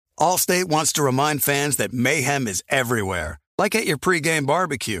Allstate wants to remind fans that mayhem is everywhere, like at your pregame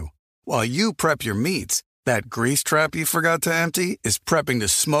barbecue. While you prep your meats, that grease trap you forgot to empty is prepping to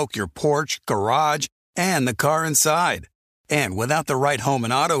smoke your porch, garage, and the car inside. And without the right home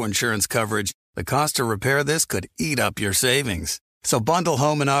and auto insurance coverage, the cost to repair this could eat up your savings. So bundle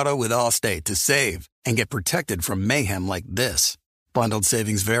home and auto with Allstate to save and get protected from mayhem like this. Bundled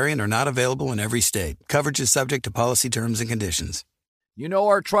savings vary and are not available in every state. Coverage is subject to policy terms and conditions. You know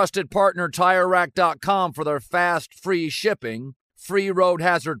our trusted partner TireRack.com for their fast, free shipping, free road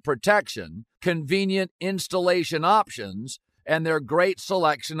hazard protection, convenient installation options, and their great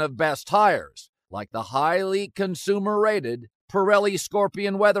selection of best tires, like the highly consumer-rated Pirelli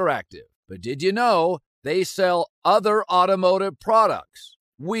Scorpion Weather Active. But did you know they sell other automotive products?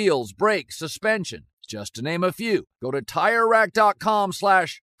 Wheels, brakes, suspension, just to name a few. Go to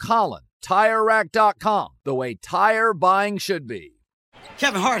TireRack.com/Colin. TireRack.com, the way tire buying should be.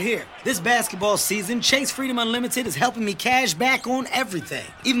 Kevin Hart here. This basketball season, Chase Freedom Unlimited is helping me cash back on everything,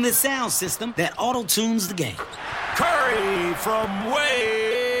 even the sound system that auto-tunes the game. Curry from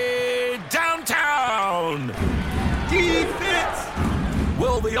way downtown. Defense!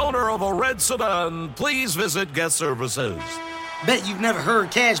 Will the owner of a red sedan please visit guest services? Bet you've never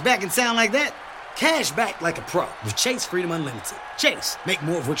heard cash back and sound like that. Cash back like a pro with Chase Freedom Unlimited. Chase, make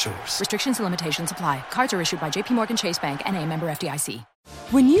more of what's yours. Restrictions and limitations apply. Cards are issued by JPMorgan Chase Bank and a member FDIC.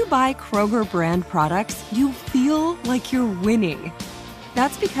 When you buy Kroger brand products, you feel like you're winning.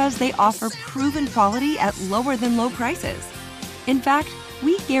 That's because they offer proven quality at lower than low prices. In fact,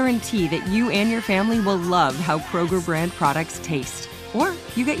 we guarantee that you and your family will love how Kroger brand products taste, or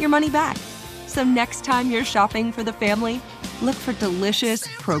you get your money back. So next time you're shopping for the family, look for delicious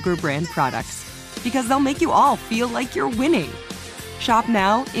Kroger brand products, because they'll make you all feel like you're winning. Shop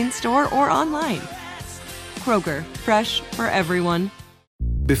now, in-store, or online. Kroger, fresh for everyone.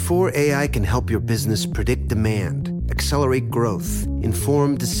 Before AI can help your business predict demand, accelerate growth,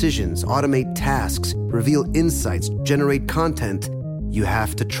 inform decisions, automate tasks, reveal insights, generate content, you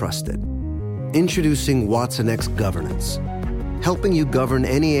have to trust it. Introducing watsonx Governance, helping you govern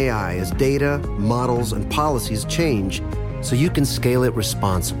any AI as data, models, and policies change so you can scale it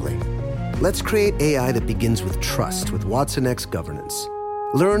responsibly. Let's create AI that begins with trust with watsonx Governance.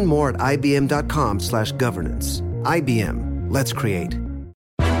 Learn more at ibm.com/governance. IBM, let's create.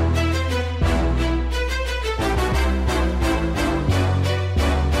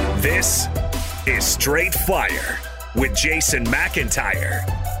 This is Straight Fire with Jason McIntyre.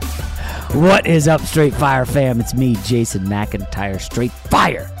 What is up, Straight Fire fam? It's me, Jason McIntyre, Straight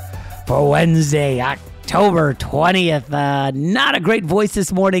Fire for Wednesday, October 20th. Not a great voice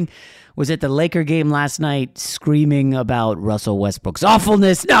this morning. Was at the Laker game last night screaming about Russell Westbrook's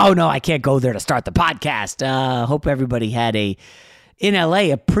awfulness. No, I can't go there to start the podcast. Hope everybody had in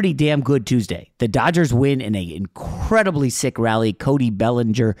LA, a pretty damn good Tuesday. The Dodgers win in an incredibly sick rally. Cody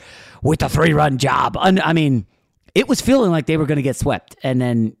Bellinger with a 3-run job. I mean, it was feeling like they were going to get swept. And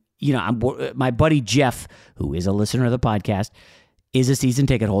then, my buddy Jeff, who is a listener of the podcast, is a season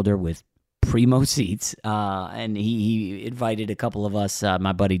ticket holder with primo seats. And he invited a couple of us,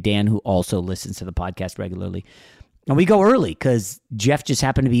 my buddy Dan, who also listens to the podcast regularly. And we go early because Jeff just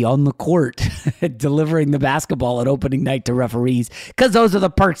happened to be on the court delivering the basketball at opening night to referees, because those are the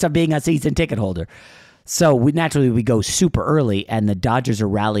perks of being a season ticket holder. So we go super early, and the Dodgers are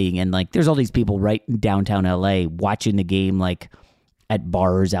rallying, and there's all these people right in downtown LA watching the game at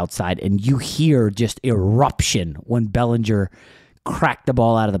bars outside, and you hear just eruption when Bellinger cracked the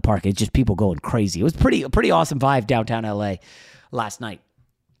ball out of the park. It's just people going crazy. It was a pretty awesome vibe downtown LA last night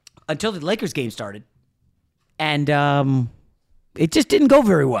until the Lakers game started. And it just didn't go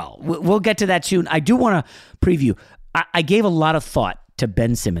very well. We'll get to that soon. I do want to preview. I gave a lot of thought to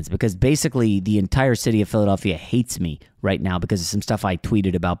Ben Simmons because basically the entire city of Philadelphia hates me right now because of some stuff I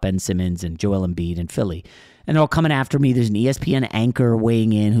tweeted about Ben Simmons and Joel Embiid and Philly. And they're all coming after me. There's an ESPN anchor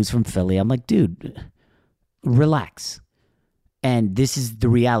weighing in who's from Philly. I'm like, dude, relax. And this is the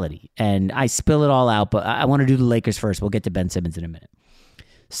reality. And I spill it all out, but I want to do the Lakers first. We'll get to Ben Simmons in a minute.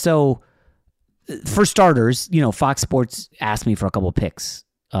 So, for starters, Fox Sports asked me for a couple of picks.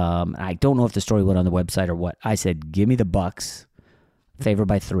 I don't know if the story went on the website or what. I said, give me the Bucks, favored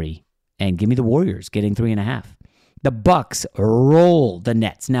by 3, and give me the Warriors, getting 3.5. The Bucks roll the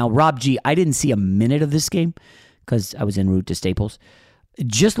Nets. Now, Rob G, I didn't see a minute of this game because I was en route to Staples.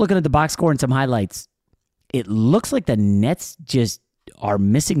 Just looking at the box score and some highlights, it looks like the Nets just are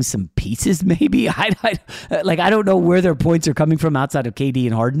missing some pieces, maybe. I don't know where their points are coming from outside of KD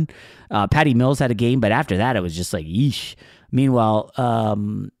and Harden. Patty Mills had a game, but after that, it was just like, yeesh. Meanwhile,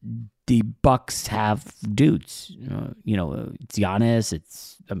 the Bucks have dudes. It's Giannis.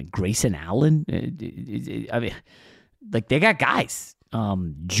 It's Grayson Allen. They got guys.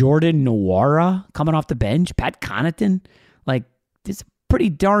 Jordan Nwora coming off the bench. Pat Connaughton. It's a pretty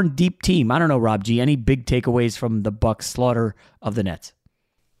darn deep team. I don't know, Rob G. Any big takeaways from the Bucks slaughter of the Nets?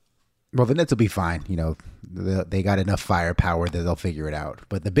 Well, the Nets will be fine. They got enough firepower that they'll figure it out.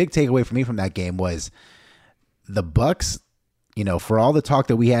 But the big takeaway for me from that game was the Bucks. For all the talk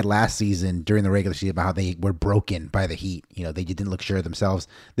that we had last season during the regular season about how they were broken by the Heat, they didn't look sure of themselves.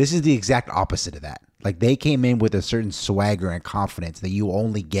 This is the exact opposite of that. They came in with a certain swagger and confidence that you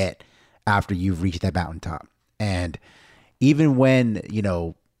only get after you've reached that mountaintop. And even when,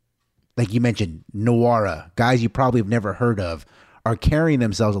 like you mentioned, Nwora, guys you probably have never heard of, are carrying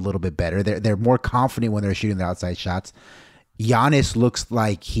themselves a little bit better. They're more confident when they're shooting the outside shots. Giannis looks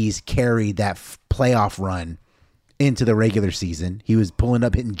like he's carried that playoff run into the regular season. He was pulling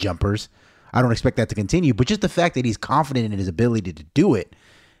up, hitting jumpers. I don't expect that to continue, but just the fact that he's confident in his ability to do it,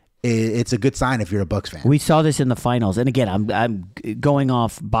 it's a good sign if you're a Bucks fan. We saw this in the finals, and again, I'm going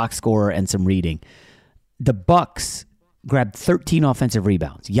off box score and some reading. The Bucks grabbed 13 offensive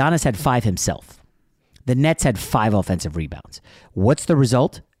rebounds. Giannis had 5 himself. The Nets had 5 offensive rebounds. What's the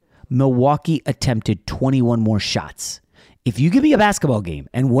result? Milwaukee attempted 21 more shots. If you give me a basketball game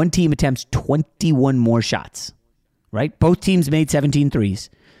and one team attempts 21 more shots, right? Both teams made 17 threes.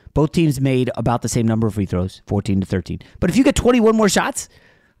 Both teams made about the same number of free throws, 14 to 13. But if you get 21 more shots,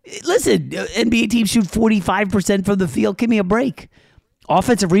 listen, NBA teams shoot 45% from the field. Give me a break.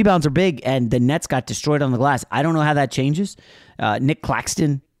 Offensive rebounds are big, and the Nets got destroyed on the glass. I don't know how that changes. Nick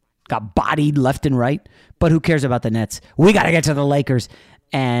Claxton got bodied left and right, but who cares about the Nets? We got to get to the Lakers.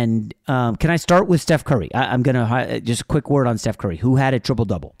 And can I start with Steph Curry? I'm going to just a quick word on Steph Curry, who had a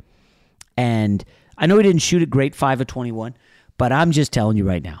triple-double. And I know he didn't shoot it great, 5 of 21, but I'm just telling you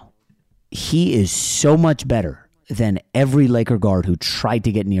right now, he is so much better than every Laker guard who tried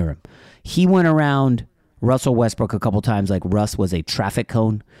to get near him. He went around Russell Westbrook a couple times like Russ was a traffic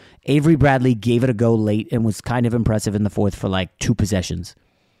cone. Avery Bradley gave it a go late and was kind of impressive in the fourth for 2 possessions.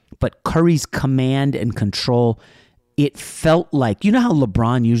 But Curry's command and control, it felt like, you know how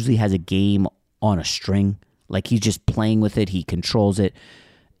LeBron usually has a game on a string? He's just playing with it, he controls it.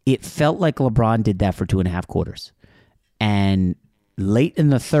 It felt like LeBron did that for 2.5 quarters. And late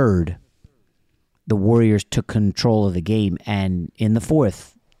in the third, the Warriors took control of the game. And in the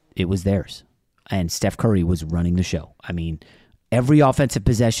fourth, it was theirs. And Steph Curry was running the show. Every offensive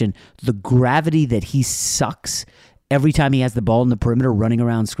possession, the gravity that he sucks every time he has the ball in the perimeter running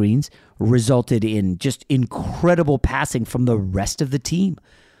around screens resulted in just incredible passing from the rest of the team.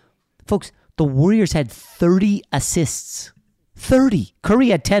 Folks, the Warriors had 30 assists. 30. Curry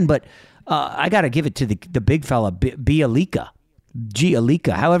had 10, but I got to give it to the big fella, Bielika,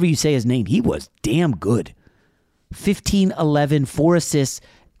 however you say his name. He was damn good. 15, 11, 4 assists,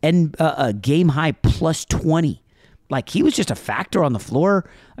 and a game high plus 20. He was just a factor on the floor.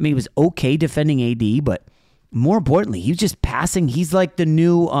 He was okay defending AD, but more importantly, he was just passing. He's like the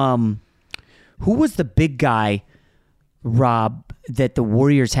new, who was the big guy, Rob, that the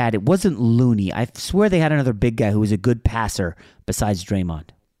Warriors had? It wasn't Looney. I swear they had another big guy who was a good passer besides Draymond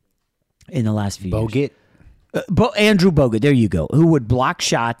in the last few years. Andrew Bogut, there you go, who would block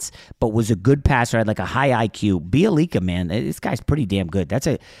shots but was a good passer, had a high IQ. Bielika, man, this guy's pretty damn good.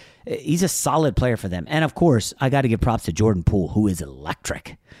 He's a solid player for them. And of course, I got to give props to Jordan Poole, who is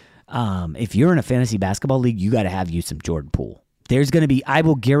electric. If you're in a fantasy basketball league, you got to have you some Jordan Poole. There's going to be, I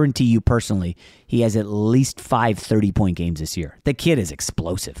will guarantee you personally, he has at least 5 30-point games this year. The kid is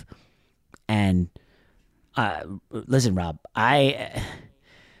explosive. And listen, Rob, I'm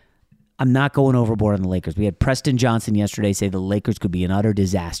not going overboard on the Lakers. We had Preston Johnson yesterday say the Lakers could be an utter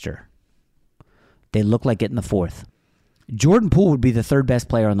disaster. They look like it in the fourth. Jordan Poole would be the 3rd best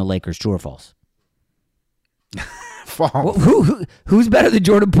player on the Lakers, true or false? Who's better than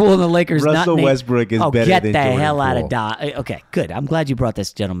Jordan Poole in the Lakers? Russell Westbrook is better than Jordan Poole. Get the hell out of Dodge. Okay, good. I'm glad you brought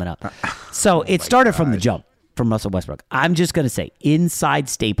this gentleman up. So it started from the jump from Russell Westbrook. I'm just going to say, inside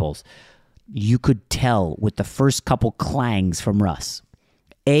Staples, you could tell with the first couple clangs from Russ.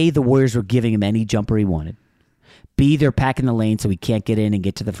 A, the Warriors were giving him any jumper he wanted. B, they're packing the lane so he can't get in and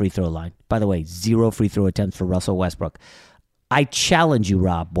get to the free throw line. By the way, 0 free throw attempts for Russell Westbrook. I challenge you,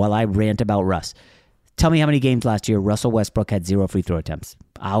 Rob, while I rant about Russ. Tell me how many games last year Russell Westbrook had 0 free throw attempts.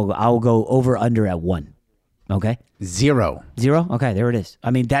 I'll go over under at 1. Okay? 0. Okay, there it is.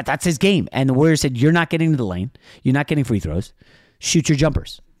 That's his game. And the Warriors said, you're not getting to the lane. You're not getting free throws. Shoot your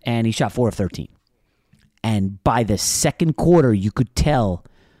jumpers. And he shot 4 of 13. And by the second quarter, you could tell,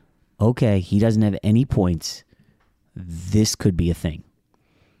 okay, he doesn't have any points. This could be a thing.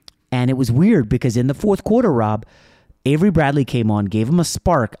 And it was weird because in the fourth quarter, Rob, Avery Bradley came on, gave him a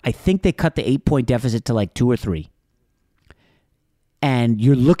spark. I think they cut the 8-point deficit to like 2 or 3. And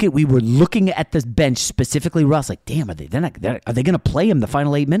we were looking at the bench, specifically Russ, like, damn, are they going to play him the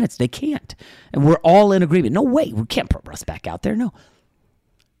final 8 minutes? They can't. And we're all in agreement. No way, we can't put Russ back out there, no.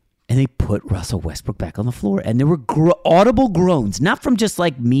 And they put Russell Westbrook back on the floor. And there were audible groans, not from just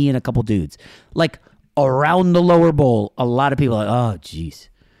like me and a couple dudes. Like around the lower bowl, a lot of people are like, oh, geez.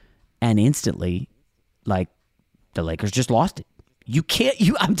 And instantly, like, the Lakers just lost it.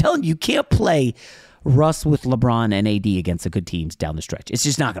 I'm telling you, you can't play Russ with LeBron and AD against the good teams down the stretch. It's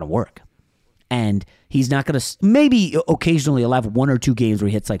just not going to work. And he's not going to, maybe occasionally he'll have 1 or 2 games where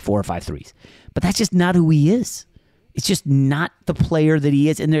he hits like 4 or 5 threes. But that's just not who he is. It's just not the player that he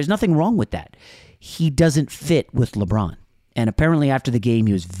is. And there's nothing wrong with that. He doesn't fit with LeBron. And apparently after the game,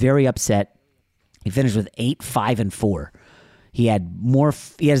 he was very upset. He finished with 8, 5, and 4. He had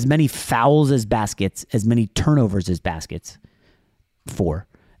as many fouls as baskets, as many turnovers as baskets, 4.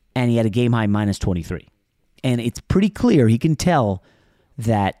 And he had a game-high minus 23. And it's pretty clear, he can tell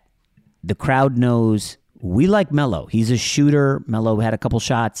that the crowd knows we like Melo. He's a shooter. Melo had a couple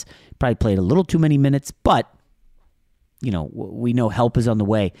shots, probably played a little too many minutes, but, you know, we know help is on the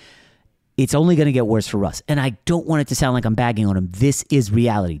way. It's only going to get worse for Russ. And I don't want it to sound like I'm bagging on him. This is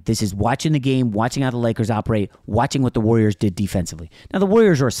reality. This is watching the game, watching how the Lakers operate, watching what the Warriors did defensively. Now, the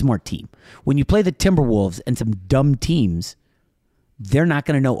Warriors are a smart team. When you play the Timberwolves and some dumb teams, they're not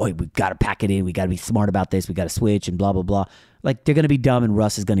going to know, oh, we've got to pack it in. We got to be smart about this. We got to switch and blah, blah, blah. Like, they're going to be dumb and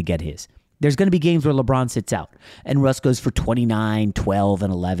Russ is going to get his. There's going to be games where LeBron sits out and Russ goes for 29, 12,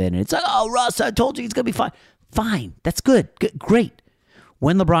 and 11. And it's like, oh, Russ, I told you he's going to be fine. Fine. That's good. Great.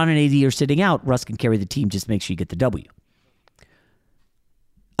 When LeBron and AD are sitting out, Russ can carry the team. Just make sure you get the W.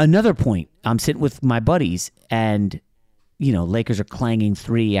 Another point, I'm sitting with my buddies and, you know, Lakers are clanging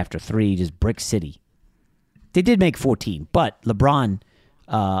 3 after 3, just brick city. They did make 14, but they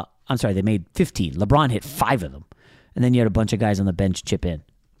made 15. LeBron hit 5 of them. And then you had a bunch of guys on the bench chip in.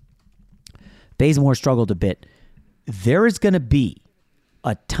 Bazemore struggled a bit. There is going to be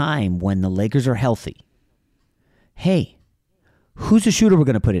a time when the Lakers are healthy. Hey, who's the shooter we're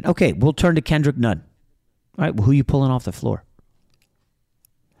going to put in? Okay, we'll turn to Kendrick Nunn. All right, well, who are you pulling off the floor?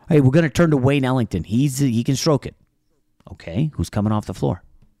 Hey, we're going to turn to Wayne Ellington. He can stroke it. Okay, who's coming off the floor?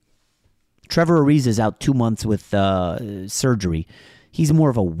 Trevor Ariza is out 2 months with surgery. He's more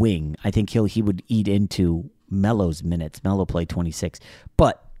of a wing. I think he would eat into Melo's minutes. Melo played 26.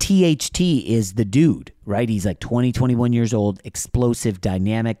 But THT is the dude, right? He's like 20, 21 years old, explosive,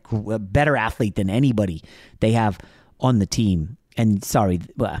 dynamic, a better athlete than anybody they have on the team. And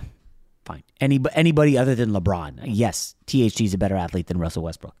fine. Anybody other than LeBron. Yes, THT is a better athlete than Russell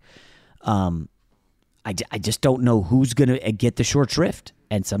Westbrook. I just don't know who's going to get the short shrift.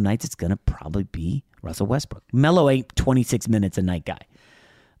 And some nights it's going to probably be Russell Westbrook. Melo ain't 26 minutes a night guy.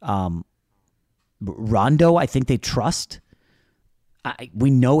 Rondo, I think they trust. We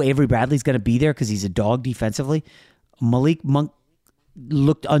know Avery Bradley's going to be there because he's a dog defensively. Malik Monk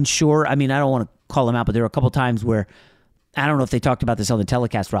looked unsure. I mean, I don't want to call him out, but there were a couple times where, I don't know if they talked about this on the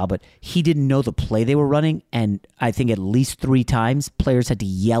telecast, Rob, but he didn't know the play they were running. And I think at least 3 times players had to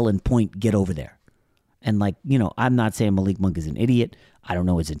yell and point, get over there. And like, you know, I'm not saying Malik Monk is an idiot. I don't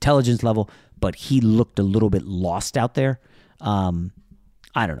know his intelligence level, but he looked a little bit lost out there.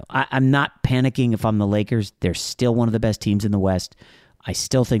 I don't know. I'm not panicking if I'm the Lakers. They're still one of the best teams in the West. I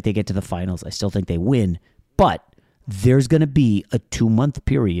still think they get to the finals. I still think they win. But there's going to be a 2-month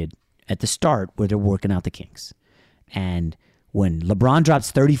period at the start where they're working out the kinks. And when LeBron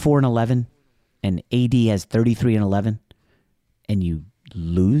drops 34 and 11 and AD has 33 and 11 and you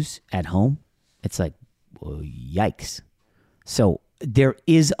lose at home, it's like, well, yikes. So there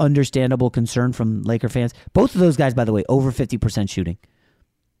is understandable concern from Laker fans. Both of those guys, by the way, over 50% shooting.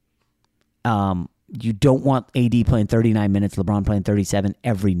 You don't want AD playing 39 minutes, LeBron playing 37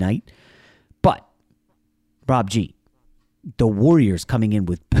 every night. But, Rob G, the Warriors coming in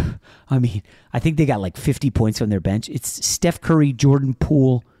with, I mean, I think they got like 50 points from their bench. It's Steph Curry, Jordan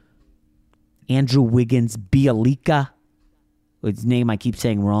Poole, Andrew Wiggins, Bielika, his name I keep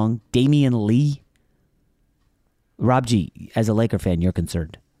saying wrong, Damian Lee. Rob G, as a Laker fan, you're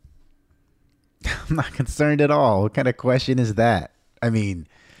concerned. I'm not concerned at all. What kind of question is that? I mean,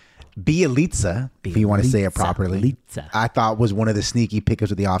 Bielitsa, if you want to say it properly, I thought was one of the sneaky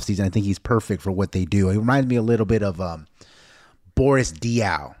pickups of the offseason. I think he's perfect for what they do. It reminds me a little bit of Boris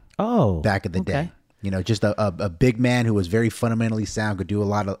Diaw back in the day. You know, just a big man who was very fundamentally sound, could do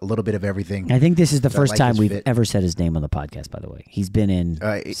a little bit of everything. I think this is the first time we've ever said his name on the podcast, by the way. He's been in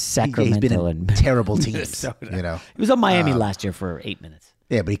Sacramento. He's been in terrible teams. You know, he was on Miami last year for 8 minutes.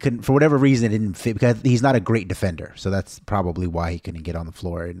 Yeah, but he couldn't, for whatever reason, it didn't fit because he's not a great defender. So that's probably why he couldn't get on the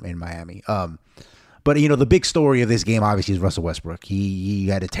floor in Miami. But, the big story of this game, obviously, is Russell Westbrook. He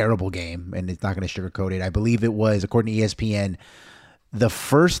had a terrible game, and it's not going to sugarcoat it. I believe it was, according to ESPN, the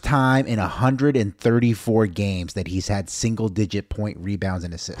first time in 134 games that he's had single-digit point rebounds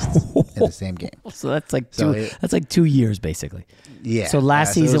and assists in the same game. So that's like that's like 2 years, basically. Yeah. So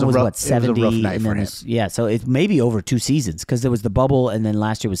last season was 70? It was a rough night and for then him. so it's maybe over 2 seasons because there was the bubble, and then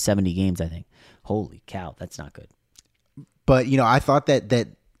last year was 70 games, I think. Holy cow, that's not good. But, I thought that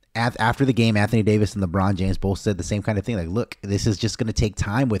after the game, Anthony Davis and LeBron James both said the same kind of thing. Like, look, this is just going to take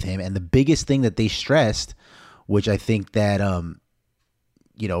time with him. And the biggest thing that they stressed, which I think that,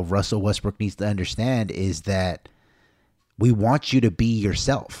 Russell Westbrook needs to understand, is that we want you to be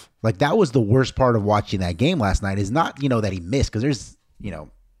yourself. Like, that was the worst part of watching that game last night, is not, that he missed, because there's,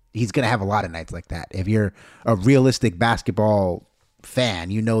 he's going to have a lot of nights like that. If you're a realistic basketball fan,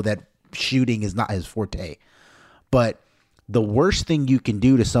 you know that shooting is not his forte. But the worst thing you can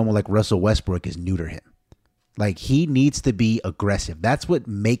do to someone like Russell Westbrook is neuter him. Like, he needs to be aggressive. That's what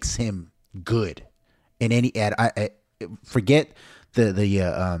makes him good in any ad. I forget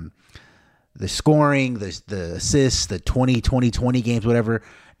the scoring, the assists, the 20 games, whatever.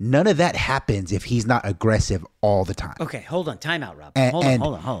 None of that happens if he's not aggressive all the time. Okay, hold on. Time out, Rob. And,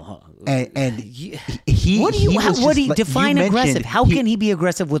 hold on. And what do you define aggressive? How can he be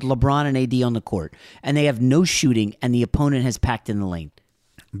aggressive with LeBron and AD on the court and they have no shooting and the opponent has packed in the lane?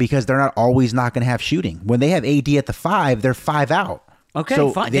 Because they're not always not going to have shooting. When they have AD at the 5, they're 5 out. Okay, so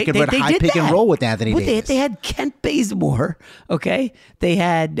fine. They could run high pick and roll with Anthony Davis. They had Kent Bazemore. Okay, they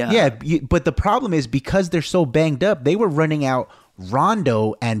had but the problem is because they're so banged up, they were running out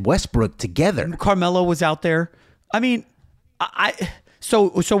Rondo and Westbrook together. Carmelo was out there. I mean, so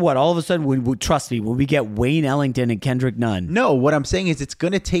what? All of a sudden, trust me, when we get Wayne Ellington and Kendrick Nunn. No, what I'm saying is it's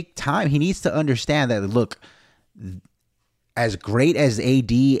going to take time. He needs to understand that, look, as great as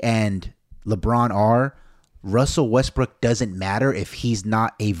AD and LeBron are, Russell Westbrook doesn't matter if he's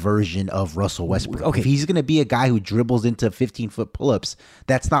not a version of Russell Westbrook. Okay. If he's going to be a guy who dribbles into 15-foot pull-ups,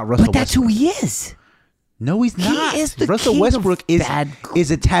 that's not Russell Westbrook. But that's who he is. No, he's not. He is the Russell king Westbrook of is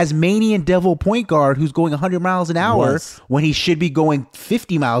a Tasmanian devil point guard who's going 100 miles an hour when he should be going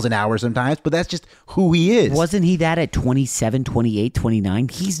 50 miles an hour sometimes, but that's just who he is. Wasn't he that at 27, 28, 29?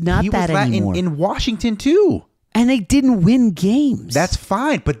 He's not that anymore. In Washington, too. And they didn't win games. That's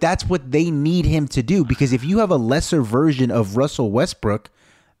fine, but that's what they need him to do, because if you have a lesser version of Russell Westbrook,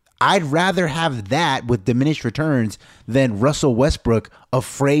 I'd rather have that with diminished returns than Russell Westbrook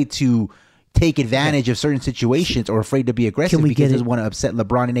afraid to take advantage of certain situations or afraid to be aggressive because he doesn't want to upset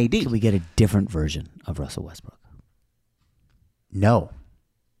LeBron and AD. Can we get a different version of Russell Westbrook? No.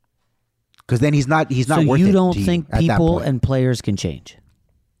 Because then he's not worth it. So you don't think people and players can change?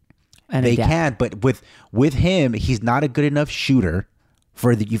 And they adapt. can, but with him, he's not a good enough shooter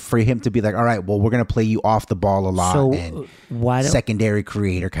for him to be like, all right, well, we're going to play you off the ball a lot and secondary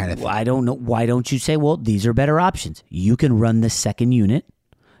creator kind of thing. I don't know. Why don't you say, well, these are better options? You can run the second unit.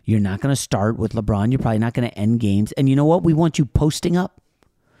 You're not going to start with LeBron. You're probably not going to end games. And you know what? We want you posting up.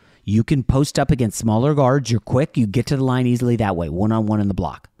 You can post up against smaller guards. You're quick. You get to the line easily that way, one-on-one in the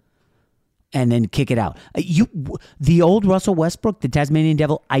block. And then kick it out. The old Russell Westbrook, the Tasmanian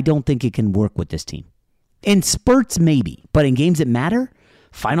Devil, I don't think it can work with this team. In spurts, maybe. But in games that matter,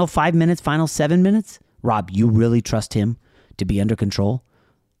 final 5 minutes, final 7 minutes, Rob, you really trust him to be under control?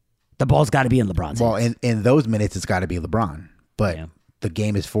 The ball's got to be in LeBron's hands. Well, in those minutes, it's got to be LeBron. But the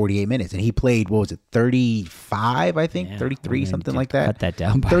game is 48 minutes. And he played, 35, I think? 33, something like that? Cut that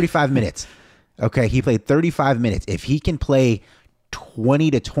down. 35 minutes. Okay, he played 35 minutes. If he can play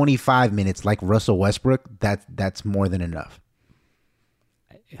 20 to 25 minutes like Russell Westbrook, that's more than enough.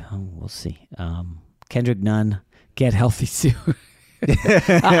 We'll see. Kendrick Nunn, get healthy soon.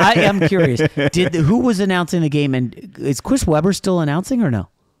 I am curious. Who was announcing the game, and is Chris Webber still announcing or no?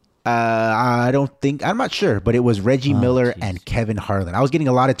 I'm not sure, but it was Reggie Miller and Kevin Harlan. I was getting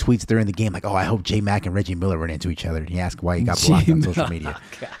a lot of tweets during the game like, I hope J Mac and Reggie Miller run into each other. And he asked why he got blocked on social media.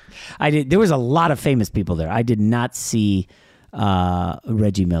 There was a lot of famous people there. I did not see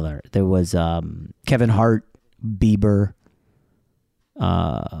Reggie Miller. There was Kevin Hart, Bieber,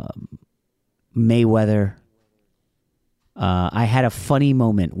 Mayweather. I had a funny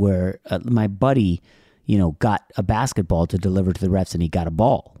moment where my buddy, got a basketball to deliver to the refs, and he got a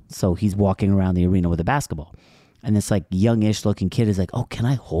ball. So he's walking around the arena with a basketball, and this like youngish looking kid is like, "Oh, can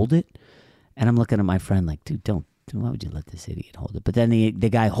I hold it?" And I'm looking at my friend like, "Dude, don't. Why would you let this idiot hold it?" But then the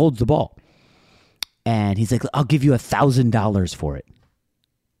guy holds the ball. And he's like, "I'll give you $1,000 for it."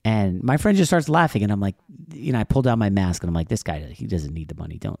 And my friend just starts laughing, and I'm like, I pull down my mask, and I'm like, this guy, he doesn't need the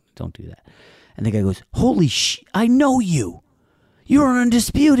money. Don't do that. And the guy goes, holy I know you. You're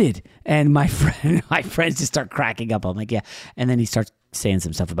undisputed. And my friends just start cracking up. I'm like, yeah. And then he starts saying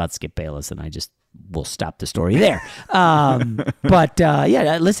some stuff about Skip Bayless, and I just will stop the story there. Listen,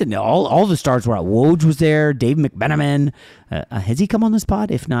 all the stars were out. Woj was there. Dave McMenamin. Has he come on this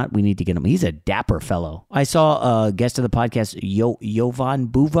pod? If not, we need to get him. He's a dapper fellow. I saw a guest of the podcast, Johan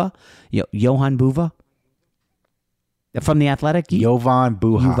Buva. From The Athletic? Jovan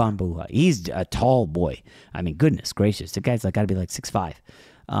Buha. He's a tall boy. I mean, goodness gracious. The guy's got to be like 6'5".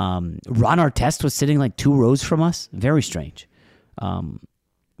 Ron Artest was sitting like 2 rows from us. Very strange.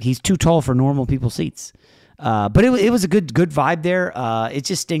 He's too tall for normal people's seats. But it was a good vibe there. It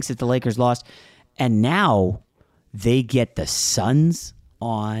just stinks that the Lakers lost. And now they get the Suns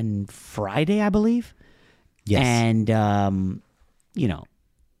on Friday, I believe. Yes. And,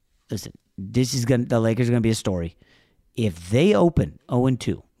 listen, the Lakers are going to be a story. If they open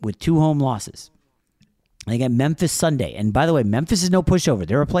 0-2 with 2 home losses, they get Memphis Sunday. And by the way, Memphis is no pushover.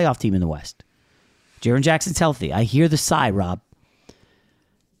 They're a playoff team in the West. Jaren Jackson's healthy. I hear the sigh, Rob.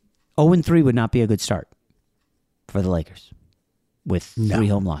 0-3 would not be a good start for the Lakers with 3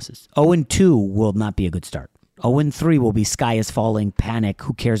 home losses. 0-2 will not be a good start. 0-3 will be sky is falling, panic.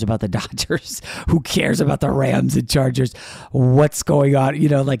 Who cares about the Dodgers? Who cares about the Rams and Chargers? What's going on?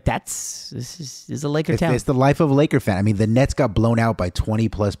 This is a Laker town. It's the life of a Laker fan. I mean, the Nets got blown out by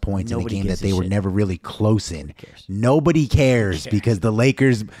 20-plus points in a game that they were never really close in. Nobody cares because the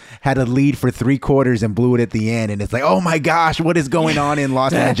Lakers had a lead for 3 quarters and blew it at the end. And it's like, oh my gosh, what is going on in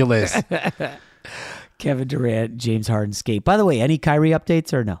Los Angeles? Kevin Durant, James Harden skate. By the way, any Kyrie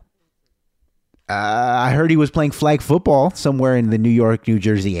updates or no? I heard he was playing flag football somewhere in the New York, New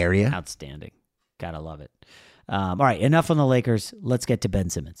Jersey area. Outstanding. Gotta love it. All right, enough on the Lakers. Let's get to Ben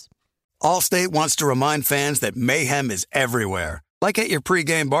Simmons. Allstate wants to remind fans that mayhem is everywhere, like at your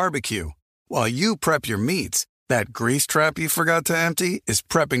pregame barbecue. While you prep your meats, that grease trap you forgot to empty is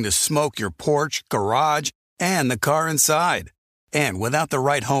prepping to smoke your porch, garage, and the car inside. And without the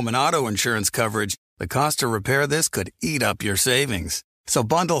right home and auto insurance coverage, the cost to repair this could eat up your savings. So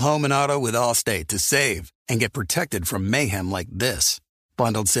bundle home and auto with Allstate to save and get protected from mayhem like this.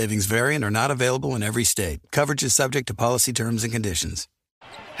 Bundled savings variant are not available in every state. Coverage is subject to policy terms and conditions.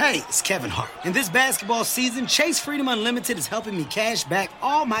 Hey, it's Kevin Hart. And this basketball season, Chase Freedom Unlimited is helping me cash back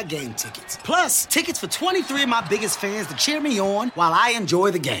all my game tickets. Plus, tickets for 23 of my biggest fans to cheer me on while I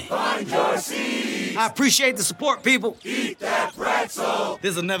enjoy the game. Find your seats. I appreciate the support, people. Eat that pretzel.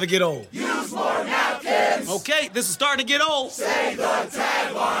 This'll never get old. Use more napkins. Okay, this is starting to get old. Say the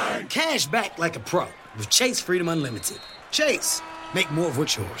tagline. Cash back like a pro with Chase Freedom Unlimited. Chase, make more of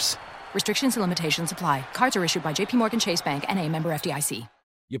what's yours. Restrictions and limitations apply. Cards are issued by JPMorgan Chase Bank, N.A., member FDIC.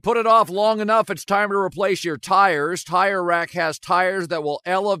 You put it off long enough, it's time to replace your tires. Tire Rack has tires that will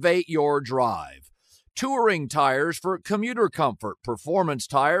elevate your drive. Touring tires for commuter comfort, performance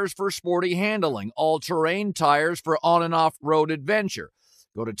tires for sporty handling, all-terrain tires for on- and off-road adventure.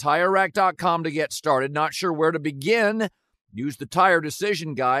 Go to TireRack.com to get started. Not sure where to begin? Use the Tire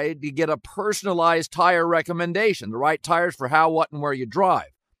Decision Guide to get a personalized tire recommendation, the right tires for how, what, and where you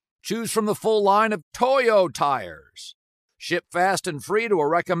drive. Choose from the full line of Toyo tires. Ship fast and free to a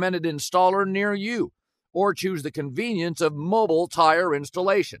recommended installer near you, or choose the convenience of mobile tire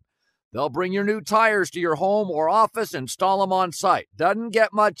installation. They'll bring your new tires to your home or office, install them on site. Doesn't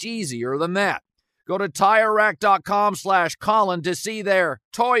get much easier than that. Go to TireRack.com/Colin to see their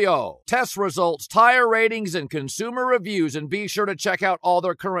Toyo test results, tire ratings, and consumer reviews, and be sure to check out all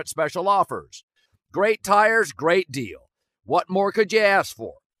their current special offers. Great tires, great deal. What more could you ask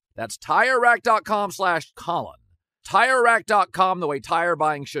for? That's TireRack.com/Colin. TireRack.com, the way tire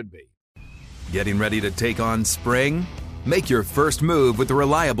buying should be. Getting ready to take on spring? Make your first move with the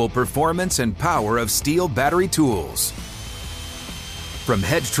reliable performance and power of Steel battery tools. From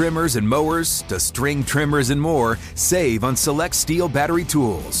hedge trimmers and mowers to string trimmers and more, save on select Steel battery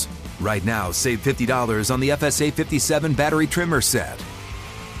tools. Right now, save $50 on the FSA 57 battery trimmer set.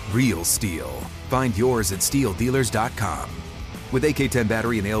 Real Steel. Find yours at SteelDealers.com. With AK-10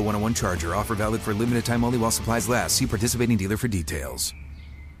 battery and AL101 charger. Offer valid for limited time only while supplies last. See participating dealer for details.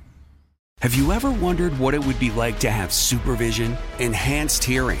 Have you ever wondered what it would be like to have supervision, enhanced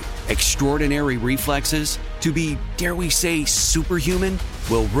hearing, extraordinary reflexes, to be, dare we say, superhuman?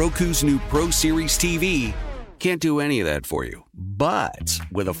 Well, Roku's new Pro Series TV can't do any of that for you. But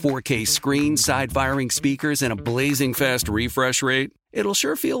with a 4K screen, side-firing speakers, and a blazing fast refresh rate, it'll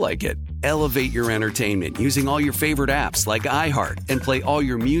sure feel like it. Elevate your entertainment using all your favorite apps like iHeart and play all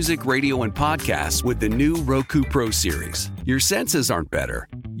your music, radio, and podcasts with the new Roku Pro Series. Your senses aren't better.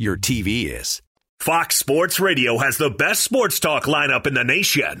 your TV is. Fox Sports Radio has the best sports talk lineup in the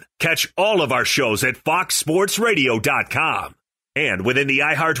nation. Catch all of our shows at foxsportsradio.com. And within the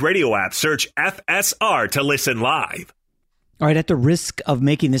iHeartRadio app, search FSR to listen live. All right, at the risk of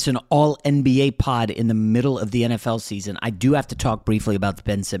making this an all-NBA pod in the middle of the NFL season, I do have to talk briefly about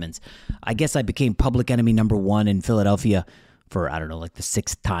Ben Simmons. I guess I became public enemy number one in Philadelphia for, I don't know, like the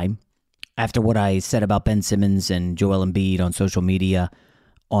 6th time. After what I said about Ben Simmons and Joel Embiid on social media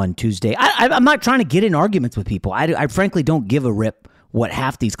on Tuesday. I'm not trying to get in arguments with people. I frankly don't give a rip what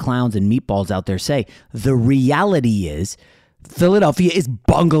half these clowns and meatballs out there say. The reality is Philadelphia is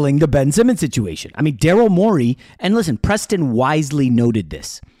bungling the Ben Simmons situation. I mean, Daryl Morey, and listen, Preston wisely noted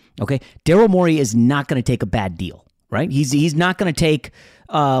this, okay? Daryl Morey is not going to take a bad deal, right? He's not going to take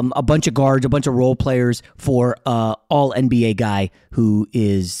a bunch of guards, a bunch of role players for all NBA guy who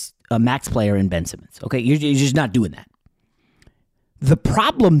is a max player in Ben Simmons, okay? You're just not doing that. The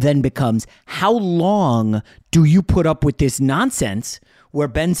problem then becomes, how long do you put up with this nonsense where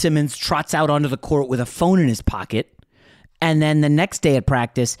Ben Simmons trots out onto the court with a phone in his pocket, and then the next day at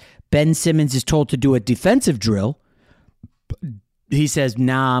practice, Ben Simmons is told to do a defensive drill. He says,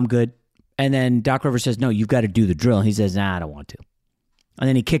 nah, I'm good. And then Doc Rivers says, no, you've got to do the drill. And he says, nah, I don't want to. And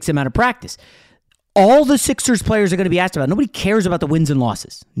then he kicks him out of practice. All the Sixers players are going to be asked about. Nobody cares about the wins and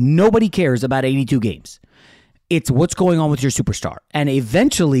losses. Nobody cares about 82 games. It's what's going on with your superstar. And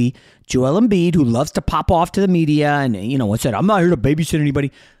eventually, Joel Embiid, who loves to pop off to the media and, said, I'm not here to babysit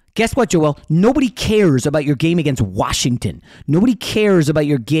anybody. Guess what, Joel? Nobody cares about your game against Washington. Nobody cares about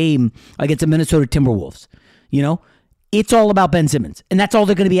your game against the Minnesota Timberwolves. It's all about Ben Simmons. And that's all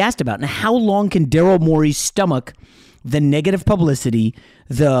they're going to be asked about. And how long can Daryl Morey stomach the negative publicity,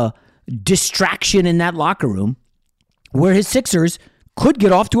 the distraction in that locker room, where his Sixers could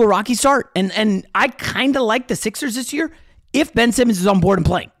get off to a rocky start? And I kind of like the Sixers this year if Ben Simmons is on board and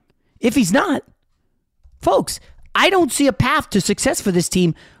playing. If he's not, folks, I don't see a path to success for this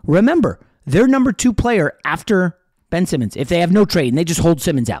team. Remember, their number 2 player after Ben Simmons, if they have no trade and they just hold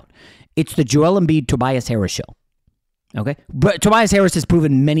Simmons out, it's the Joel Embiid, Tobias Harris show. Okay? But Tobias Harris has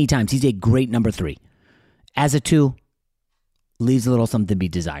proven many times he's a great number 3. As a 2, leaves a little something to be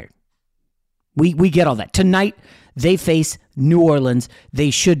desired. We get all that. Tonight, they face New Orleans.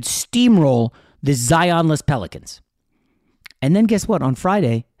 They should steamroll the Zionless Pelicans. And then guess what? On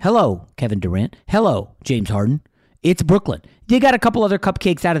Friday, hello, Kevin Durant. Hello, James Harden. It's Brooklyn. They got a couple other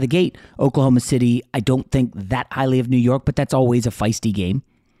cupcakes out of the gate. Oklahoma City, I don't think that highly of New York, but that's always a feisty game.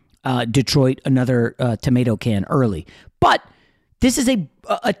 Detroit, another tomato can early. But this is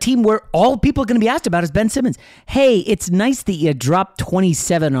a team where all people are going to be asked about is Ben Simmons. Hey, it's nice that you dropped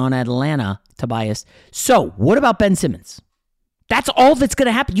 27 on Atlanta, Tobias. So what about Ben Simmons? That's all that's going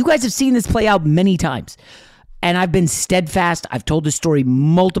to happen. You guys have seen this play out many times. And I've been steadfast. I've told this story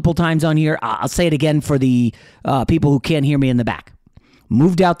multiple times on here. I'll say it again for the people who can't hear me in the back.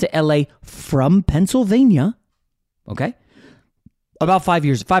 Moved out to L.A. from Pennsylvania, okay, about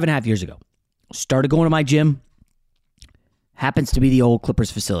 5.5 years ago. Started going to my gym. Happens to be the old Clippers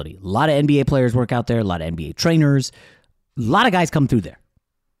facility. A lot of NBA players work out there, a lot of NBA trainers. A lot of guys come through there.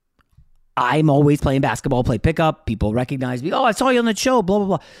 I'm always playing basketball, play pickup. People recognize me. Oh, I saw you on that show, blah, blah,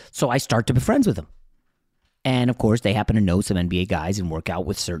 blah. So I start to be friends with them. And, of course, they happen to know some NBA guys and work out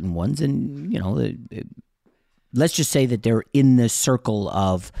with certain ones. And, let's just say that they're in the circle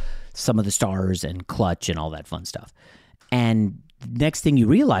of some of the stars and Clutch and all that fun stuff. And next thing you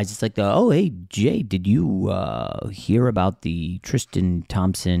realize, it's like, hey, Jay, did you hear about the Tristan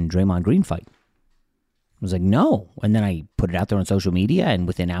Thompson-Draymond Green fight? I was like, no. And then I put it out there on social media, and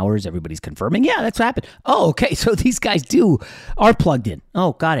within hours, everybody's confirming, yeah, that's what happened. Oh, okay, so these guys are plugged in.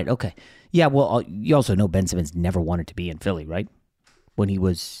 Oh, got it, okay. Yeah, well, you also know Ben Simmons never wanted to be in Philly, right? When he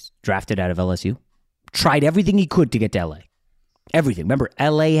was drafted out of LSU. Tried everything he could to get to L.A. Everything. Remember,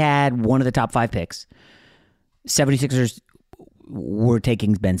 L.A. had one of the top 5 picks. 76ers were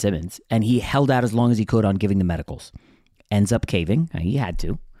taking Ben Simmons, and he held out as long as he could on giving the medicals. Ends up caving. He had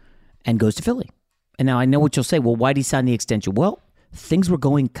to. And goes to Philly. And now I know what you'll say. Well, why did he sign the extension? Well, things were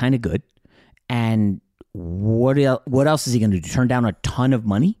going kind of good. And what else is he going to do? Turn down a ton of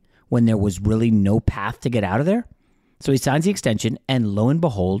money when there was really no path to get out of there? So he signs the extension, and lo and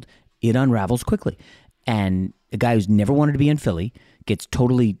behold, it unravels quickly. And a guy who's never wanted to be in Philly gets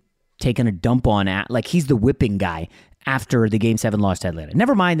totally taken a dump on, like he's the whipping guy after the Game 7 loss to Atlanta.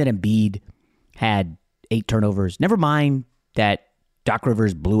 Never mind that Embiid had 8 turnovers. Never mind that Doc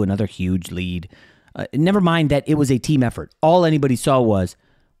Rivers blew another huge lead. Never mind that it was a team effort. All anybody saw was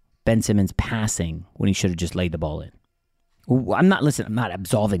Ben Simmons passing when he should have just laid the ball in. I'm not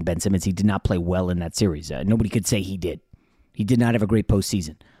absolving Ben Simmons. He did not play well in that series. Nobody could say he did. He did not have a great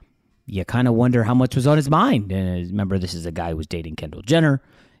postseason. You kind of wonder how much was on his mind. Remember, this is a guy who was dating Kendall Jenner.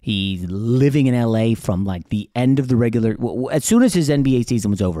 He's living in L.A. from like the end of the regular. As soon as his NBA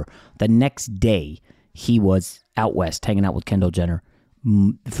season was over, the next day he was out west hanging out with Kendall Jenner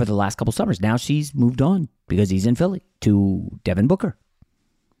for the last couple summers. Now she's moved on because he's in Philly to Devin Booker.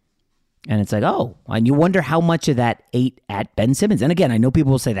 And it's like, oh, and you wonder how much of that ate at Ben Simmons. And again, I know people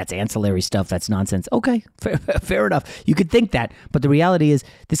will say that's ancillary stuff, that's nonsense. Okay, fair enough. You could think that. But the reality is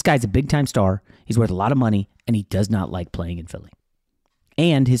this guy's a big-time star. He's worth a lot of money, and he does not like playing in Philly.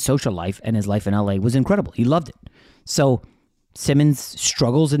 And his social life and his life in L.A. was incredible. He loved it. So Simmons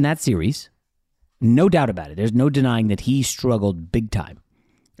struggles in that series. No doubt about it. There's no denying that he struggled big time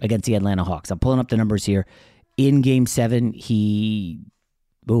against the Atlanta Hawks. I'm pulling up the numbers here. In Game 7, he...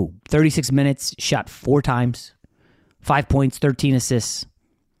 36 minutes, shot 4 times, 5 points, 13 assists.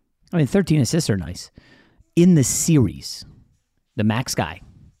 13 assists are nice. In the series, the max guy,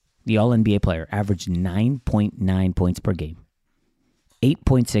 the All-NBA player, averaged 9.9 points per game,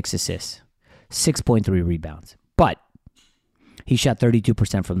 8.6 assists, 6.3 rebounds. But he shot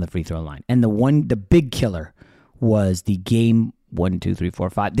 32% from the free throw line. And the big killer was the game 1, 2, 3, 4,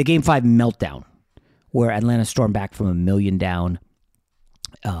 5, the Game 5 meltdown, where Atlanta stormed back from 1 million down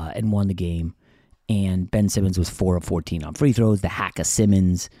and won the game. And Ben Simmons was 4 of 14 on free throws. The hack of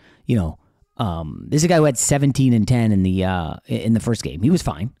Simmons, this is a guy who had 17 and 10 in the first game. He was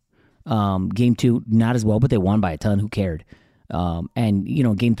fine. Game 2, not as well, but they won by a ton. Who cared?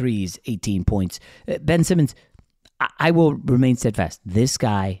 Game 3 he's 18 points. Ben Simmons, I will remain steadfast. This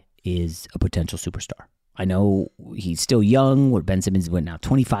guy is a potential superstar. I know he's still young. Where Ben Simmons went now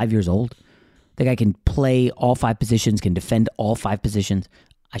 25 years old. The guy can play all 5 positions, can defend all 5 positions.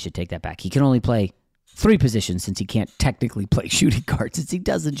 I should take that back. He can only play 3 positions since he can't technically play shooting guard since he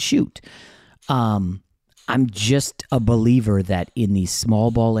doesn't shoot. I'm just a believer that in the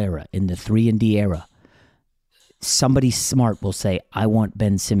small ball era, in the 3-and-D era, somebody smart will say, I want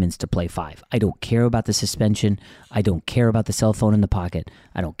Ben Simmons to play 5. I don't care about the suspension. I don't care about the cell phone in the pocket.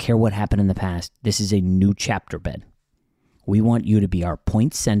 I don't care what happened in the past. This is a new chapter, Ben. We want you to be our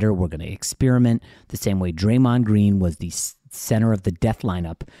point center. We're going to experiment the same way Draymond Green was the center of the death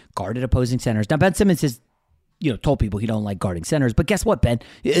lineup, guarded opposing centers. Now, Ben Simmons has, told people he don't like guarding centers. But guess what, Ben?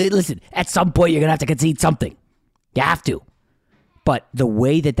 Listen, at some point, you're going to have to concede something. You have to. But the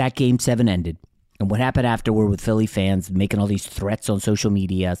way that Game 7 ended and what happened afterward with Philly fans making all these threats on social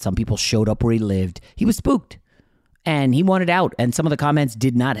media, some people showed up where he lived. He was spooked. And he wanted out. And some of the comments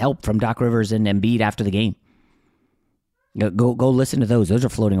did not help from Doc Rivers and Embiid after the game. Go listen to those. Those are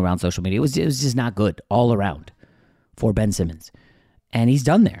floating around social media. It was just not good all around for Ben Simmons. And he's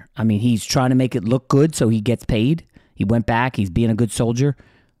done there. He's trying to make it look good so he gets paid. He went back. He's being a good soldier.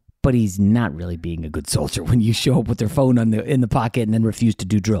 But he's not really being a good soldier when you show up with their phone in the pocket and then refuse to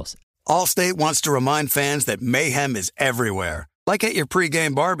do drills. Allstate wants to remind fans that mayhem is everywhere, like at your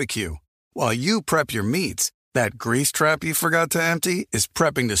pregame barbecue. While you prep your meats, that grease trap you forgot to empty is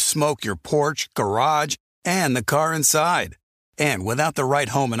prepping to smoke your porch, garage, and the car inside. And without the right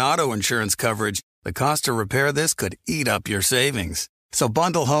home and auto insurance coverage, the cost to repair this could eat up your savings. So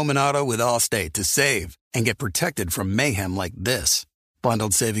bundle home and auto with Allstate to save and get protected from mayhem like this.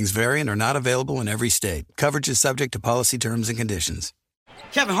 Bundled savings vary and are not available in every state. Coverage is subject to policy terms and conditions.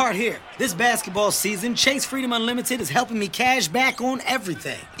 Kevin Hart here. This basketball season, Chase Freedom Unlimited is helping me cash back on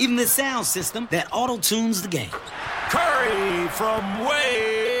everything. Even the sound system that auto-tunes the game. Curry from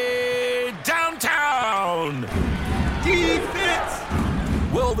way downtown.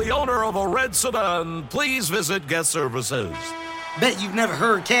 Defense! Will the owner of a red sedan please visit guest services? Bet you've never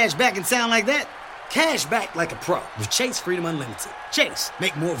heard cash back and sound like that. Cash back like a pro with Chase Freedom Unlimited. Chase,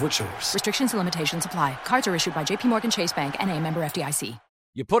 make more of what's yours. Restrictions and limitations apply. Cards are issued by JP Morgan Chase Bank, N.A., member FDIC.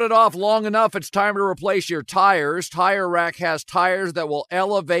 You put it off long enough, it's time to replace your tires. Tire Rack has tires that will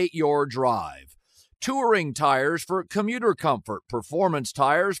elevate your drive. Touring tires for commuter comfort, performance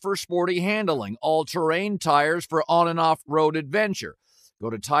tires for sporty handling, all-terrain tires for on- and off-road adventure. Go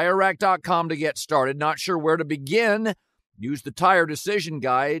to TireRack.com to get started. Not sure where to begin? Use the Tire Decision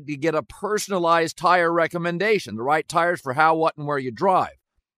Guide to get a personalized tire recommendation, the right tires for how, what, and where you drive.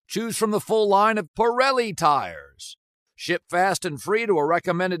 Choose from the full line of Pirelli tires. Ship fast and free to a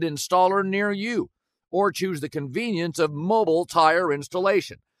recommended installer near you. Or choose the convenience of mobile tire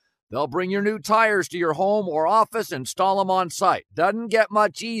installation. They'll bring your new tires to your home or office, install them on site. Doesn't get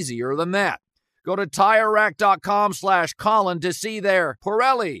much easier than that. Go to TireRack.com/Colin to see their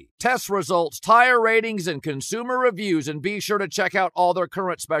Pirelli test results, tire ratings, and consumer reviews, and be sure to check out all their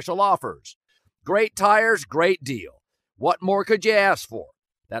current special offers. Great tires, great deal. What more could you ask for?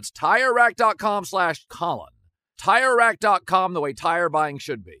 That's TireRack.com/Colin. TireRack.com, the way tire buying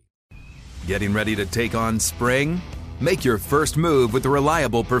should be. Getting ready to take on spring? Make your first move with the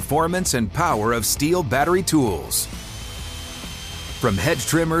reliable performance and power of Steel battery tools. From hedge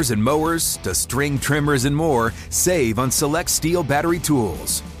trimmers and mowers to string trimmers and more, save on select Steel battery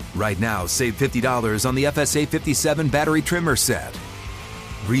tools. Right now, save $50 on the FSA 57 battery trimmer set.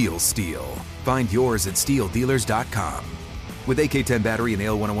 Real Steel. Find yours at SteelDealers.com. With AK-10 battery and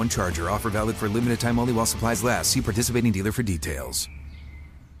AL101 charger, offer valid for limited time only while supplies last. See participating dealer for details.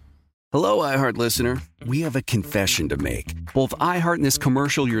 Hello, iHeart listener. We have a confession to make. Both iHeart and this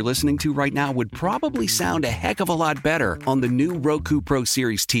commercial you're listening to right now would probably sound a heck of a lot better on the new Roku Pro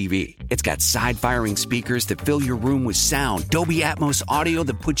Series TV. It's got side-firing speakers that fill your room with sound, Dolby Atmos audio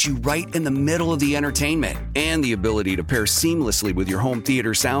that puts you right in the middle of the entertainment, and the ability to pair seamlessly with your home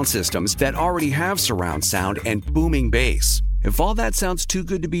theater sound systems that already have surround sound and booming bass. If all that sounds too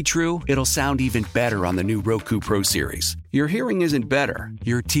good to be true, it'll sound even better on the new Roku Pro Series. Your hearing isn't better,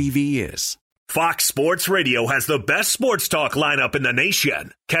 your TV is. Fox Sports Radio has the best sports talk lineup in the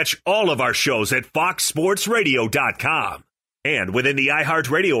nation. Catch all of our shows at foxsportsradio.com. And within the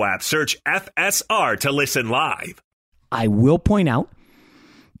iHeartRadio app, search FSR to listen live. I will point out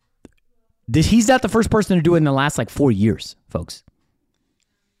that he's not the first person to do it in the last 4 years, folks.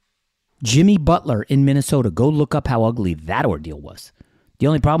 Jimmy Butler in Minnesota. Go look up how ugly that ordeal was. The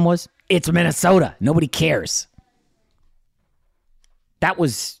only problem was, it's Minnesota. Nobody cares. That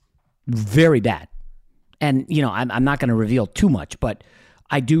was very bad. And, I'm not going to reveal too much, but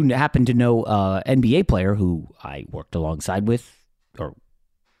I do happen to know an NBA player who I worked alongside with, or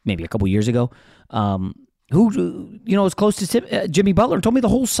maybe a couple years ago, who, was close to Jimmy Butler, and told me the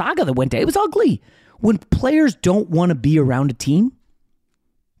whole saga that went down. It was ugly. When players don't want to be around a team,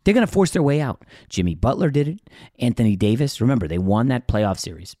 they're going to force their way out. Jimmy Butler did it. Anthony Davis, remember, they won that playoff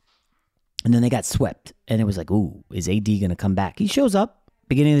series. And then they got swept. And it was like, ooh, is AD going to come back? He shows up.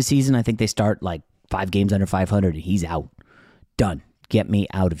 Beginning of the season, I think they start 5 games under 500. And he's out. Done. Get me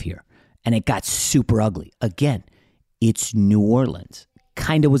out of here. And it got super ugly. Again, it's New Orleans.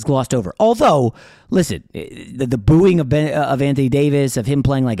 Kind of was glossed over. Although, listen, the booing of Anthony Davis, of him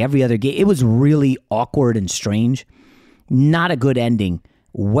playing every other game, it was really awkward and strange. Not a good ending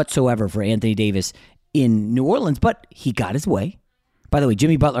whatsoever for Anthony Davis in New Orleans, but he got his way. By the way,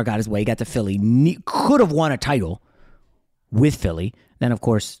 Jimmy Butler got his way. He got to Philly. Could have won a title with Philly. Then, of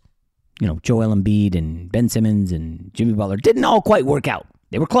course, Joel Embiid and Ben Simmons and Jimmy Butler didn't all quite work out.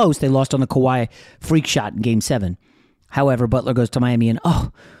 They were close. They lost on the Kawhi freak shot in Game 7. However, Butler goes to Miami, and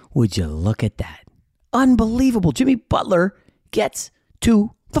would you look at that? Unbelievable. Jimmy Butler gets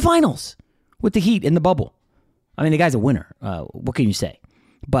to the finals with the Heat in the bubble. I mean, the guy's a winner. What can you say?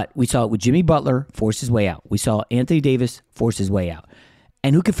 But we saw it with Jimmy Butler force his way out. We saw Anthony Davis force his way out.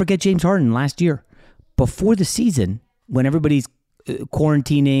 And who could forget James Harden last year? Before the season, when everybody's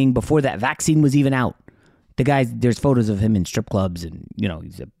quarantining, before that vaccine was even out, the guy, there's photos of him in strip clubs, and,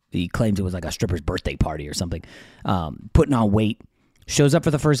 he claims it was like a stripper's birthday party or something, putting on weight, shows up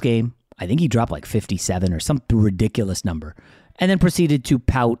for the first game. I think he dropped 57 or some ridiculous number, and then proceeded to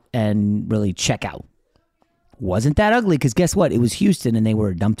pout and really check out. Wasn't that ugly, because guess what? It was Houston, and they were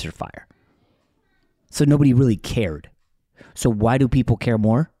a dumpster fire. So nobody really cared. So why do people care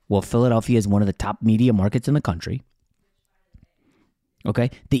more? Well, Philadelphia is one of the top media markets in the country.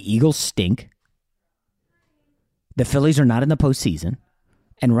 Okay? The Eagles stink. The Phillies are not in the postseason.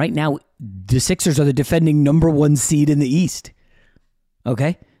 And right now, the Sixers are the defending number 1 seed in the East.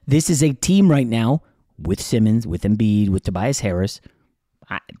 Okay? This is a team right now with Simmons, with Embiid, with Tobias Harris.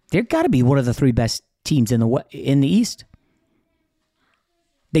 They've got to be one of the 3 best teams in the East.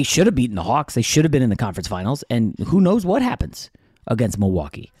 They should have beaten the Hawks. They should have been in the conference finals. And who knows what happens against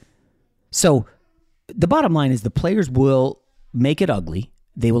Milwaukee. So the bottom line is the players will make it ugly.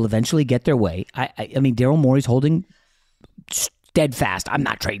 They will eventually get their way. I mean, Daryl Morey's holding steadfast. I'm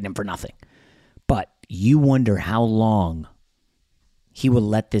not trading him for nothing. But you wonder how long he will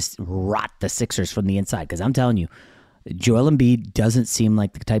let this rot the Sixers from the inside. Because I'm telling you, Joel Embiid doesn't seem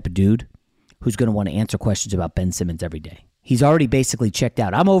like the type of dude who's going to want to answer questions about Ben Simmons every day. He's already basically checked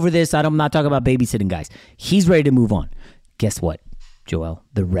out. I'm over this. I'm not talking about babysitting guys. He's ready to move on. Guess what, Joel?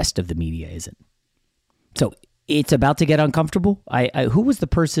 The rest of the media isn't. So it's about to get uncomfortable. Who was the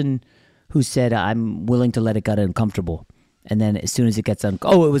person who said, I'm willing to let it get uncomfortable? And then as soon as it gets it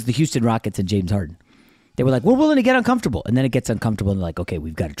was the Houston Rockets and James Harden. They were like, we're willing to get uncomfortable. And then it gets uncomfortable, and they're like, okay,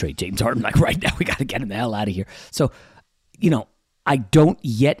 we've got to trade James Harden. Right now, we got to get him the hell out of here. So, I don't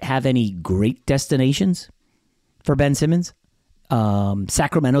yet have any great destinations for Ben Simmons.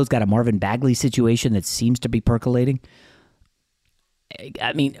 Sacramento's got a Marvin Bagley situation that seems to be percolating.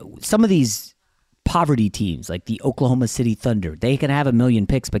 I mean, some of these poverty teams like the Oklahoma City Thunder. They can have 1 million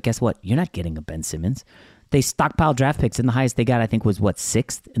picks, but guess what? You're not getting a Ben Simmons. They stockpile draft picks, and the highest they got, I think, was,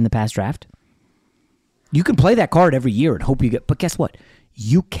 6th in the past draft? You can play that card every year and hope you get, but guess what?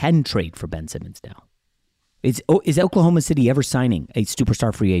 You can trade for Ben Simmons now. Is Oklahoma City ever signing a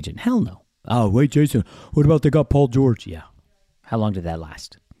superstar free agent? Hell no. Oh, wait, Jason, what about they got Paul George? Yeah. How long did that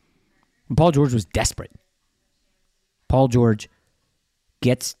last? And Paul George was desperate. Paul George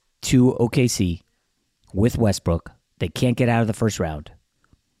gets to OKC with Westbrook. They can't get out of the first round.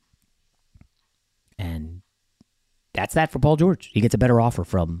 And that's that for Paul George. He gets a better offer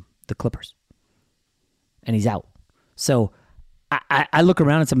from the Clippers. And he's out. So I look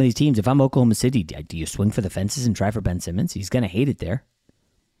around at some of these teams. If I'm Oklahoma City, do you swing for the fences and try for Ben Simmons? He's going to hate it there.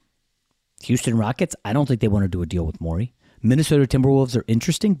 Houston Rockets, I don't think they want to do a deal with Morey. Minnesota Timberwolves are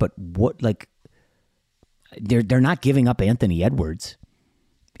interesting, but they're not giving up Anthony Edwards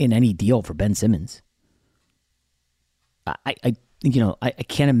in any deal for Ben Simmons. I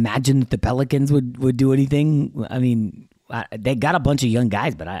can't imagine that the Pelicans would do anything. I mean, they got a bunch of young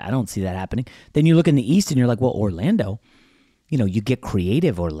guys, but I don't see that happening. Then you look in the East and you're like, well, Orlando, you get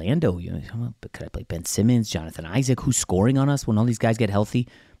creative. Orlando, but could I play Ben Simmons, Jonathan Isaac, who's scoring on us when all these guys get healthy?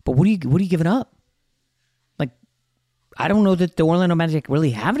 But what are you giving up? Like, I don't know that the Orlando Magic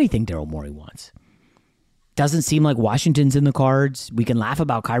really have anything Daryl Morey wants. Doesn't seem like Washington's in the cards. We can laugh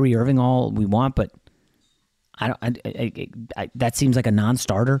about Kyrie Irving all we want, but that seems like a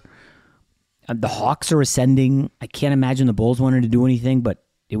non-starter. The Hawks are ascending. I can't imagine the Bulls wanted to do anything, but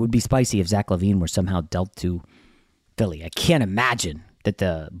it would be spicy if Zach LaVine were somehow dealt to Philly. I can't imagine that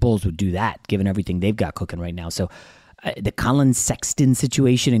the Bulls would do that, given everything they've got cooking right now. So the Colin Sexton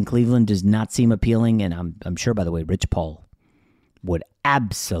situation in Cleveland does not seem appealing, and I'm sure, by the way, Rich Paul would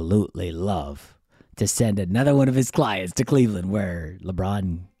absolutely love to send another one of his clients to Cleveland, where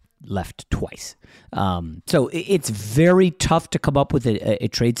LeBron left twice. So it's very tough to come up with a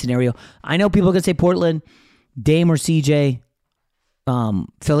trade scenario. I know people are going to say Portland, Dame or CJ.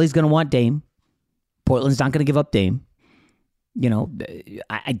 Philly's going to want Dame. Portland's not going to give up Dame.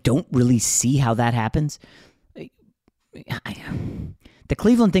 I don't really see how that happens. The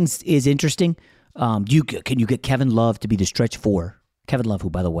Cleveland thing is interesting. Can you get Kevin Love to be the stretch 4? Kevin Love, who,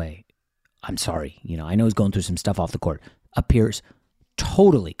 by the way, I'm sorry, I know he's going through some stuff off the court, appears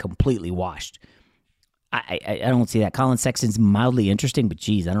totally, completely washed. I don't see that. Colin Sexton's mildly interesting, but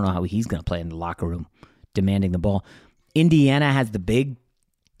geez, I don't know how he's going to play in the locker room demanding the ball. Indiana has the big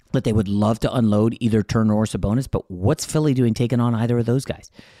that they would love to unload either Turner or Sabonis, but what's Philly doing taking on either of those guys?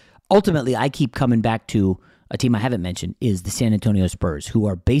 Ultimately, I keep coming back to a team I haven't mentioned is the San Antonio Spurs, who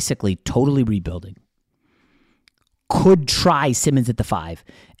are basically totally rebuilding. Could try Simmons at the 5,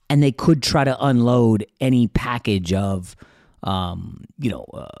 and they could try to unload any package of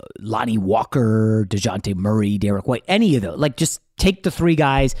Lonnie Walker, DeJounte Murray, Derek White, any of those. Like, just take the 3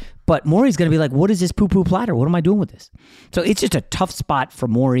 guys. But Morey's going to be like, what is this poo-poo platter? What am I doing with this? So it's just a tough spot for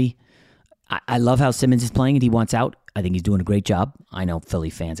Morey. I love how Simmons is playing and he wants out. I think he's doing a great job. I know Philly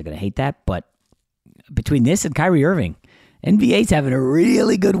fans are going to hate that, but between this and Kyrie Irving, NBA's having a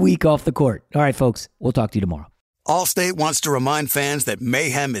really good week off the court. All right, folks, we'll talk to you tomorrow. Allstate wants to remind fans that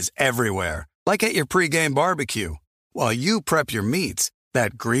mayhem is everywhere, like at your pregame barbecue. While you prep your meats,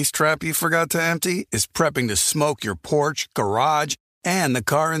 that grease trap you forgot to empty is prepping to smoke your porch, garage, and the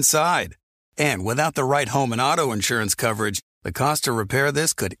car inside. And without the right home and auto insurance coverage, the cost to repair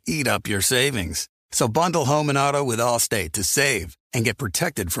this could eat up your savings. So bundle home and auto with Allstate to save and get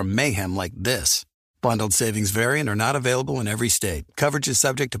protected from mayhem like this. Bundled savings vary and are not available in every state. Coverage is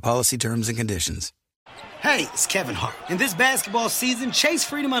subject to policy terms and conditions. Hey, it's Kevin Hart. And this basketball season, Chase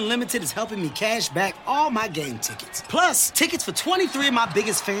Freedom Unlimited is helping me cash back all my game tickets. Plus, tickets for 23 of my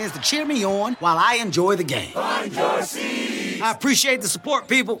biggest fans to cheer me on while I enjoy the game. Find your seats. I appreciate the support,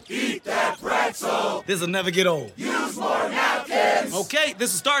 people. Eat that pretzel. This'll never get old. Use more napkins. Okay,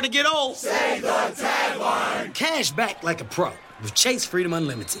 this is starting to get old. Say the tagline. Cash back like a pro with Chase Freedom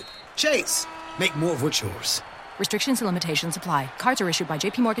Unlimited. Chase, make more of what's yours. Restrictions and limitations apply. Cards are issued by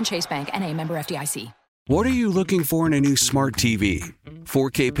JP Morgan Chase Bank, N.A., member FDIC. What are you looking for in a new smart TV?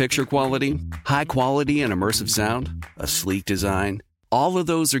 4K picture quality? High quality and immersive sound? A sleek design? All of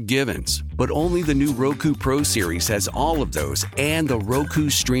those are givens, but only the new Roku Pro Series has all of those and the Roku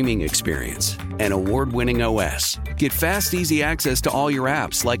streaming experience, an award-winning OS. Get fast, easy access to all your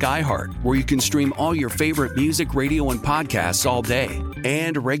apps like iHeart, where you can stream all your favorite music, radio, and podcasts all day,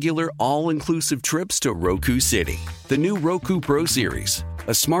 and regular all-inclusive trips to Roku City. The new Roku Pro Series,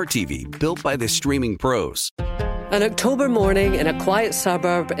 a smart TV built by the streaming pros. An October morning in a quiet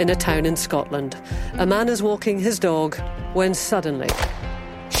suburb in a town in Scotland. A man is walking his dog when suddenly,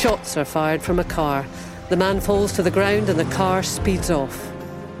 Shots are fired from a car. The man falls to the ground and the car speeds off.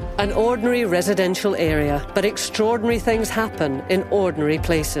 An ordinary residential area, but extraordinary things happen in ordinary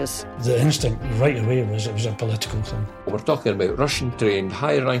places. The instinct right away was it was a political thing. We're talking about Russian-trained,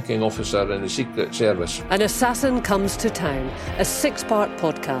 high-ranking officer in the Secret Service. An Assassin Comes to Town, a 6-part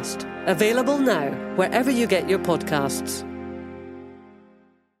podcast. Available now, wherever you get your podcasts.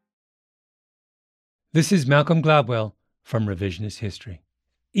 This is Malcolm Gladwell from Revisionist History.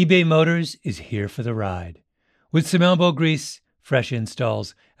 eBay Motors is here for the ride. With some elbow grease, fresh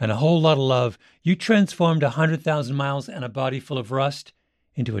installs, and a whole lot of love, you transformed 100,000 miles and a body full of rust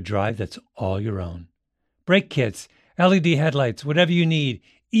into a drive that's all your own. Brake kits, LED headlights, whatever you need,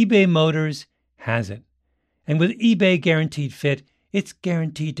 eBay Motors has it. And with eBay Guaranteed Fit, it's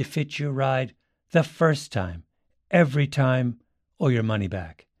guaranteed to fit your ride the first time, every time, or your money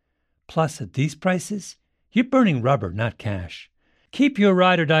back. Plus, at these prices, you're burning rubber, not cash. Keep your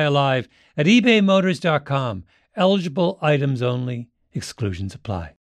ride or die alive at ebaymotors.com. Eligible items only. Exclusions apply.